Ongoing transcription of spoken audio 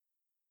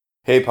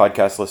Hey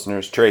podcast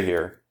listeners, Trey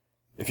here.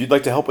 If you'd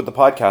like to help with the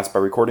podcast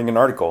by recording an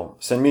article,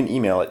 send me an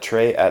email at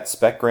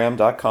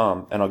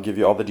trey@specgram.com and I'll give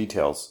you all the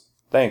details.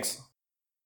 Thanks.